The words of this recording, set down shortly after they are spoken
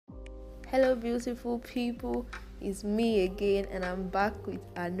Hello, beautiful people. It's me again, and I'm back with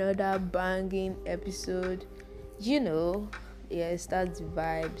another banging episode. You know, that's the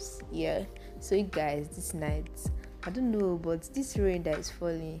vibes. Yeah. So, you guys, this night, I don't know, but this rain that is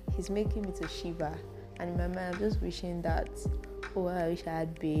falling is making me to shiver. And in my mind, I'm just wishing that, oh, I wish I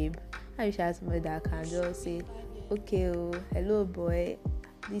had babe. I wish I had somebody that can just say, okay, oh, hello, boy,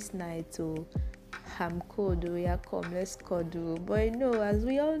 this night, oh. I'm cold, oh yeah, come, let's cuddle. But no, as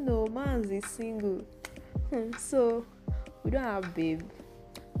we all know, man's is single. So we don't have babe.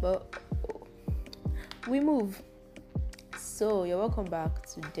 But we move. So you're welcome back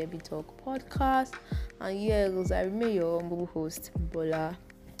to Debbie Talk Podcast. And yes, I remain your humble host, Bola.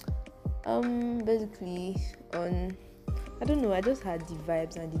 Basically on I don't know, I just had the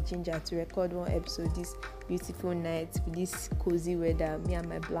vibes and the ginger to record one episode this beautiful night with this cozy weather, me and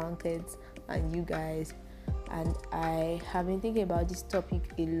my blankets and you guys. And I have been thinking about this topic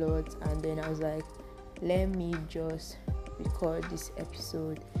a lot, and then I was like, let me just record this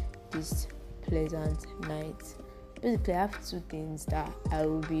episode this pleasant night. Basically, I have two things that I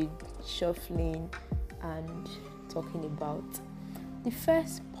will be shuffling and talking about. The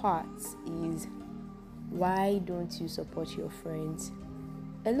first part is, why don't you support your friends?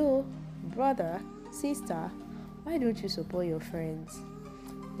 Hello, brother, sister, why don't you support your friends?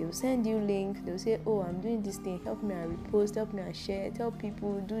 They will send you links, they will say, oh, I'm doing this thing, help me and repost, help me and share, tell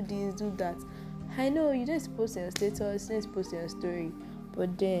people, do this, do that. I know you just post your status, just post your story,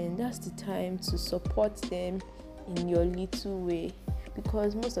 but then that's the time to support them in your little way,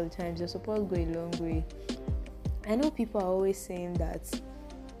 because most of the times your support go a long way. I know people are always saying that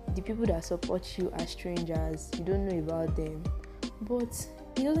the people that support you are strangers, you don't know about them, but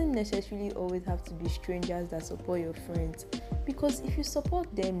it doesn't necessarily always have to be strangers that support your friends, because if you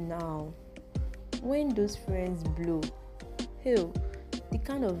support them now, when those friends blow, hell, the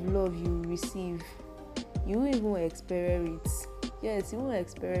kind of love you receive, you won't even experience it. Yes, you won't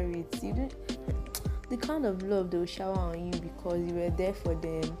experience it. You don't, the kind of love they'll shower on you because you were there for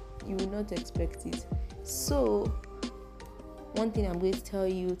them, you will not expect it. So one thing I'm going to tell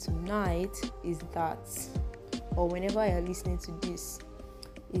you tonight is that, or whenever you're listening to this,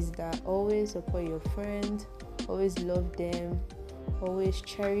 is that always support your friend, always love them, always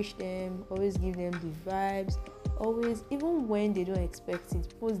cherish them, always give them the vibes, always, even when they don't expect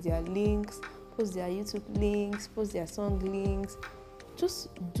it, post their links, post their YouTube links, post their song links. Just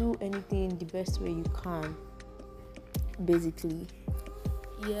do anything the best way you can, basically.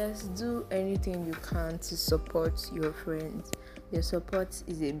 Yes, do anything you can to support your friends. Your support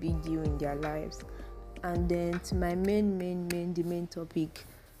is a big deal in their lives. And then to my the main topic,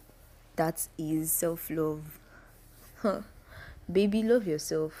 that is self-love. Baby, love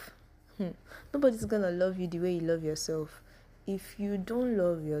yourself. Nobody's gonna love you the way you love yourself. If you don't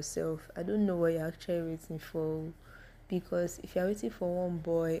love yourself, I don't know what you're actually waiting for. Because if you're waiting for one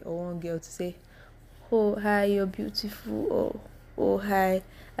boy or one girl to say, oh hi, you're beautiful, or oh hi,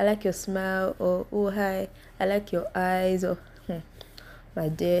 I like your smile, or oh hi, I like your eyes, or my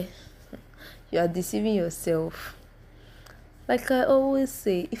dear, you are deceiving yourself. Like I always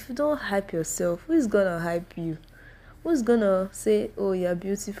say, if you don't hype yourself, who is gonna hype you? Who's gonna say, oh, you're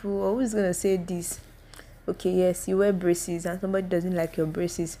beautiful, or who's gonna say this? Okay, yes, you wear braces and somebody doesn't like your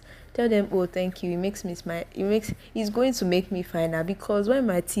braces. Tell them, oh, thank you, it makes me smile. It's going to make me finer, because when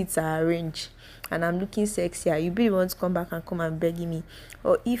my teeth are arranged and I'm looking sexier, you be the one to come back and come and beg me.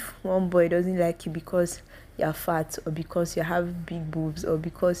 Or if one boy doesn't like you because you're fat, or because you have big boobs, or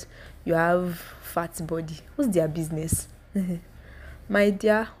because you have fat body, what's their business? My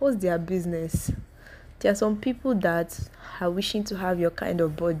dear, what's their business? There are some people that are wishing to have your kind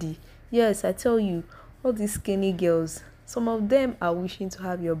of body. Yes, I tell you, all these skinny girls, some of them are wishing to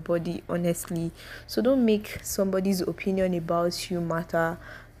have your body, honestly. So don't make somebody's opinion about you matter.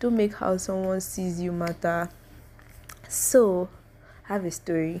 Don't make how someone sees you matter. So, I have a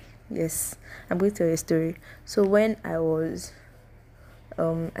story. Yes, I'm going to tell you a story. So when I was,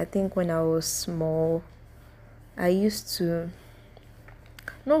 I think when I was small, I used to,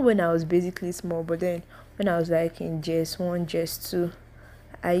 not when I was basically small, but then when I was like in JS1, JS2,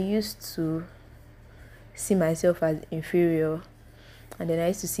 I used to see myself as inferior, and then I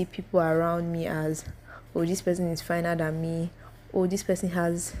used to see people around me as, oh, this person is finer than me, oh, this person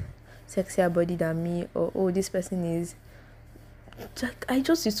has sexier body than me, or oh, this person is, I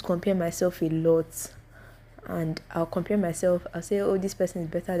just used to compare myself a lot. And I'll compare myself, I'll say, oh, this person is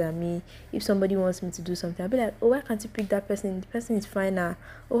better than me. If somebody wants me to do something, I'll be like, oh, why can't you pick that person? The person is finer.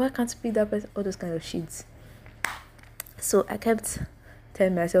 Oh, why can't you pick that person? All those kind of shits. So I kept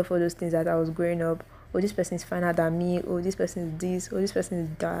telling myself all those things as I was growing up. Oh, this person is finer than me. Oh, this person is this. Oh, this person is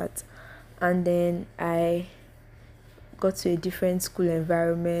that. And then I got to a different school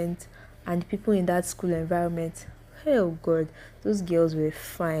environment, and people in that school environment, oh god, those girls were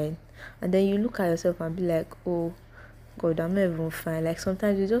fine. And then you look at yourself and be like, oh god, I'm not even fine. Like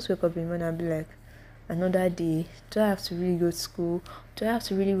sometimes you just wake up in the morning and be like, another day, do I have to really go to school? Do I have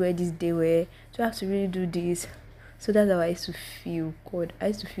to really wear this day wear? Do I have to really do this? So that's how I used to feel. God, I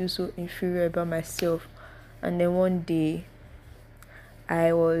used to feel so inferior about myself. And then one day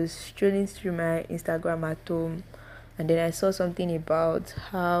I was strolling through my Instagram at home, and then I saw something about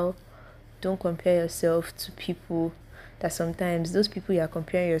how don't compare yourself to people, that sometimes those people you are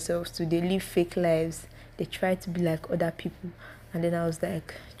comparing yourselves to, they live fake lives. They try to be like other people. And then I was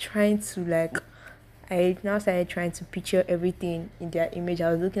like trying to like, I now started trying to picture everything in their image.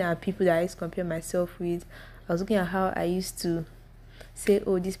 I was looking at people that I used to compare myself with. I was looking at how I used to say,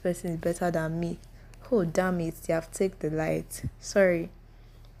 oh, this person is better than me. Oh, damn it, they have taken the light. Sorry.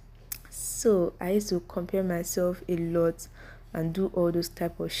 So I used to compare myself a lot and do all those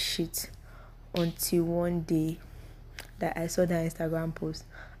type of shit until one day that I saw that Instagram post,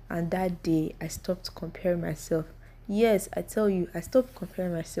 and that day I stopped comparing myself. Yes, I tell you, I stopped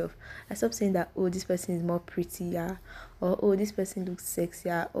comparing myself. I stopped saying that, oh, this person is more prettier, or oh, this person looks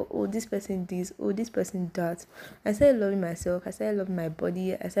sexier, or oh, this person this, oh, this person that. I started loving myself. I started loving my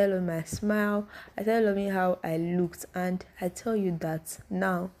body. I started loving my smile. I started loving how I looked. And I tell you that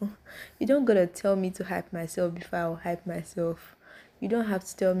now, you don't gotta tell me to hype myself before I'll hype myself. You don't have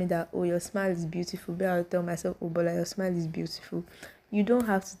to tell me that, oh, your smile is beautiful, but I'll tell myself, oh, Bola, your smile is beautiful. You don't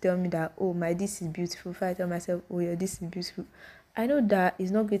have to tell me that, oh, my this is beautiful, if I tell myself, oh, your this is beautiful. I know that it's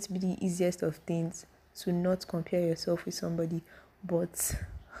not going to be the easiest of things to not compare yourself with somebody, but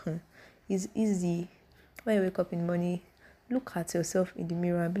it's easy. When you wake up in the morning, look at yourself in the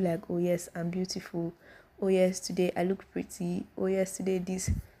mirror and be like, oh, yes, I'm beautiful. Oh, yes, today I look pretty. Oh, yes, today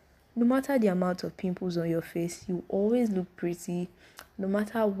this. No matter the amount of pimples on your face, you always look pretty. No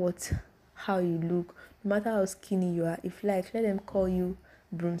matter what, how you look, no matter how skinny you are, if like, let them call you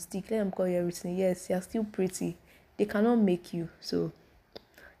broomstick, let them call you everything, yes, you're still pretty. They cannot make you, so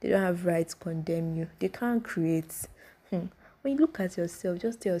they don't have right to condemn you. They can't create. When you look at yourself,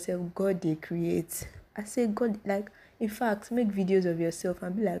 just tell yourself, God, they create. I say, God, like, in fact, make videos of yourself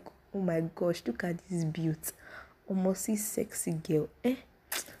and be like, oh my gosh, look at this beauty. Almost see sexy girl.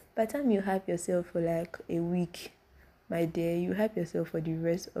 By the time you hype yourself for like a week, my dear, you hype yourself for the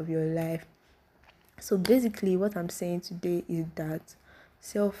rest of your life. So basically, what I'm saying today is that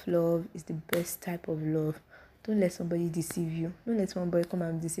self-love is the best type of love. Don't let somebody deceive you. Don't let somebody come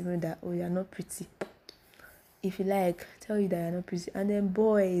and deceive you that, oh, you're not pretty. If you like, tell you that you're not pretty. And then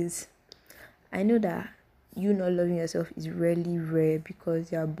boys, I know that you not loving yourself is really rare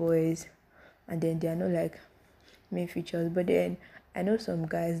because you're boys, and then they are not like main features. But then I know some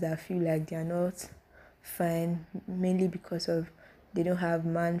guys that feel like they are not fine mainly because of they don't have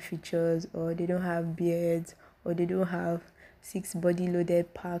man features, or they don't have beards, or they don't have six body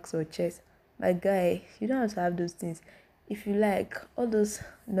loaded packs or chest. My guy, you don't have to have those things. If you like, all those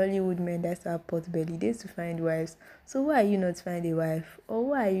Nollywood men that have pot belly, they used to find wives. So why are you not find a wife? Or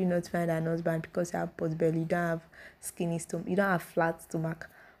why are you not find an husband because you have pot belly, you don't have skinny stomach, you don't have flat stomach?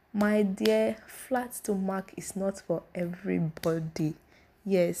 My dear, flat stomach is not for everybody.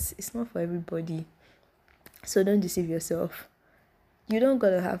 Yes, it's not for everybody. So don't deceive yourself. You don't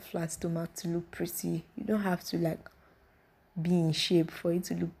gotta have flat stomach to look pretty. You don't have to like be in shape for it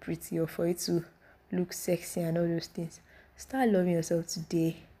to look pretty or for it to look sexy and all those things. Start loving yourself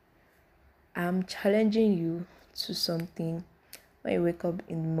today. I'm challenging you to something. When you wake up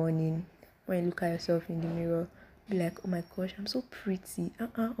in the morning, when you look at yourself in the mirror, be like, oh my gosh, I'm so pretty.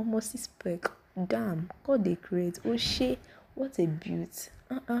 Almost this speck. Damn, God they create. Oh shit, what a beaut.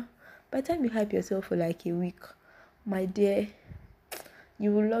 By the time you hype yourself for like a week, my dear,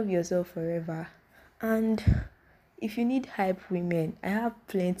 you will love yourself forever. And if you need hype women, I have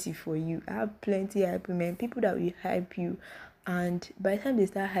plenty for you. I have plenty hype women, people that will hype you. And by the time they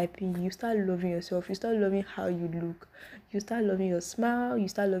start hyping you, you start loving yourself. You start loving how you look. You start loving your smile. You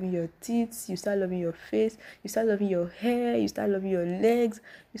start loving your teeth. You start loving your face. You start loving your hair. You start loving your legs.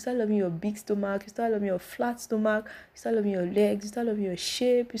 You start loving your big stomach. You start loving your flat stomach. You start loving your legs. You start loving your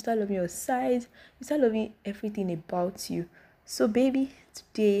shape. You start loving your size. You start loving everything about you. So, baby,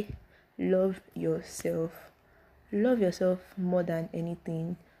 today, love yourself. Love yourself more than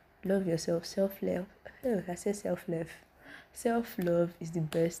anything. Love yourself. Self-love. Oh, I said self-love. Self-love is the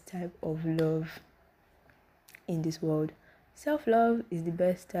best type of love in this world. Self-love is the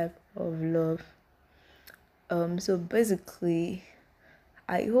best type of love. So basically,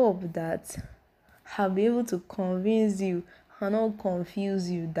 I hope that I'll be able to convince you and not confuse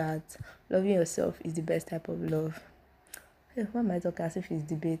you that loving yourself is the best type of love. Why am I talking as if it's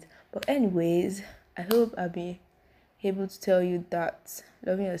debate? But anyways, I hope I'll be able to tell you that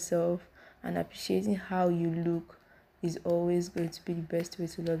loving yourself and appreciating how you look is always going to be the best way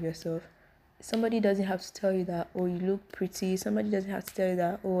to love yourself. Somebody doesn't have to tell you that, oh, you look pretty. Somebody doesn't have to tell you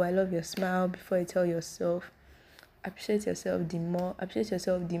that, oh, I love your smile before you tell yourself. Appreciate yourself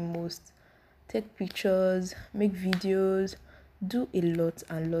the most. Take pictures, make videos, do a lot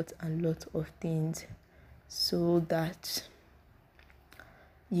of things so that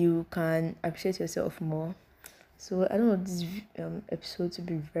you can appreciate yourself more. So I don't want this episode to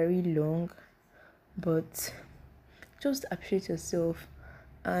be very long, but just appreciate yourself,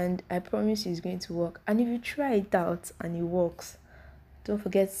 and I promise you it's going to work. And if you try it out and it works, don't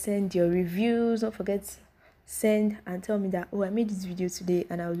forget to send your reviews. Don't forget send and tell me that, oh, I made this video today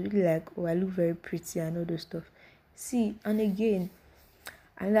and I was really like, oh, I look very pretty and all those stuff. See, and again,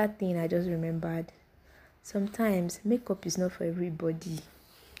 another thing I just remembered, sometimes makeup is not for everybody.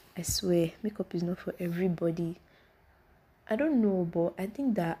 I swear, makeup is not for everybody. I don't know, but I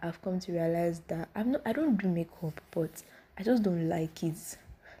think that I've come to realize that I don't do makeup, but I just don't like it.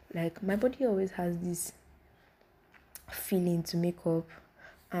 Like, my body always has this feeling to makeup,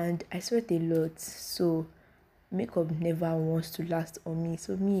 and I sweat a lot, so makeup never wants to last on me.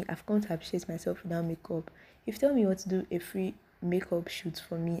 So me, I've come to appreciate myself without makeup. If you tell me you want to do a free makeup shoot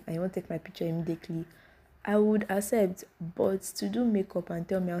for me and you want to take my picture immediately, I would accept. But to do makeup and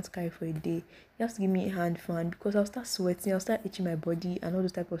tell me how to carry for a day, you have to give me a hand fan, because I'll start sweating, I'll start itching my body and all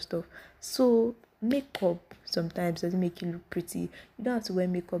those type of stuff. So makeup sometimes doesn't make you look pretty. You don't have to wear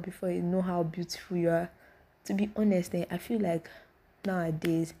makeup before you know how beautiful you are. To be honest, I feel like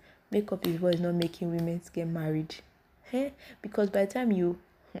nowadays makeup is what is not making women get married. Because by the time you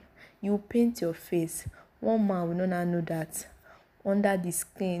paint your face, one man will not know that under the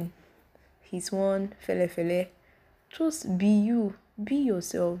skin he's one fele. Just be you, be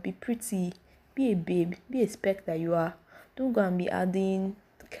yourself, be pretty, be a babe, be a spec that you are. Don't go and be adding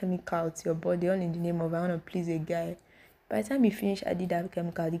chemical to your body all in the name of I want to please a guy. By the time you finish adding that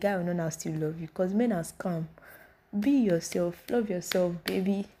chemical, the guy will not now still love you, because men are scam. Be yourself, love yourself,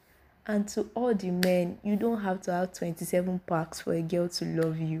 baby. And to all the men, you don't have to have 27 packs for a girl to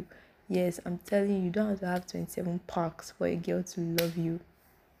love you. Yes, I'm telling you, you don't have to have 27 packs for a girl to love you.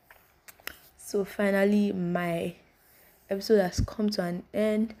 So finally, my episode has come to an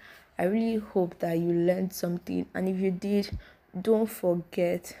end. I really hope that you learned something, and if you did, don't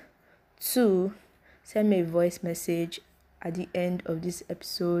forget to send me a voice message at the end of this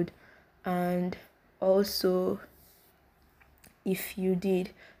episode. And also, if you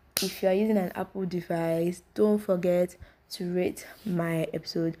are using an Apple device, don't forget to rate my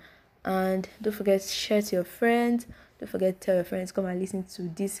episode, and don't forget to share to your friends. Don't forget to tell your friends, come and listen to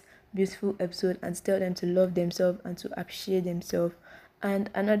this beautiful episode, and tell them to love themselves and to appreciate themselves. And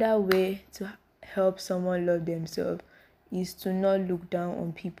another way to help someone love themselves is to not look down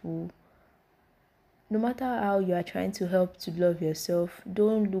on people. No matter how you are trying to help to love yourself,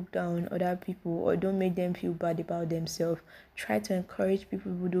 don't look down on other people or don't make them feel bad about themselves. Try to encourage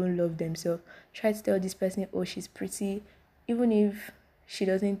people who don't love themselves. Try to tell this person, oh, she's pretty, even if she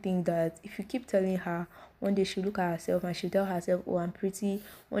doesn't think that. If you keep telling her, one day she'll look at herself and she'll tell herself, oh, I'm pretty.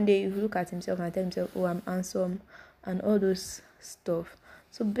 One day he'll look at himself and tell himself, oh, I'm handsome, and all those stuff.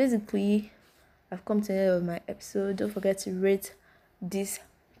 So basically, I've come to the end of my episode. Don't forget to rate this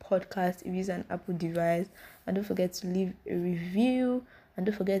podcast if you use an Apple device, and don't forget to leave a review, and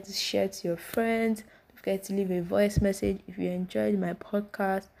don't forget to share to your friends. Don't forget to leave a voice message if you enjoyed my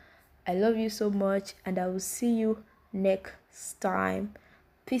podcast. I love you so much, and I will see you next time.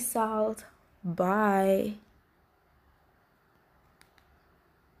 Peace out. Bye.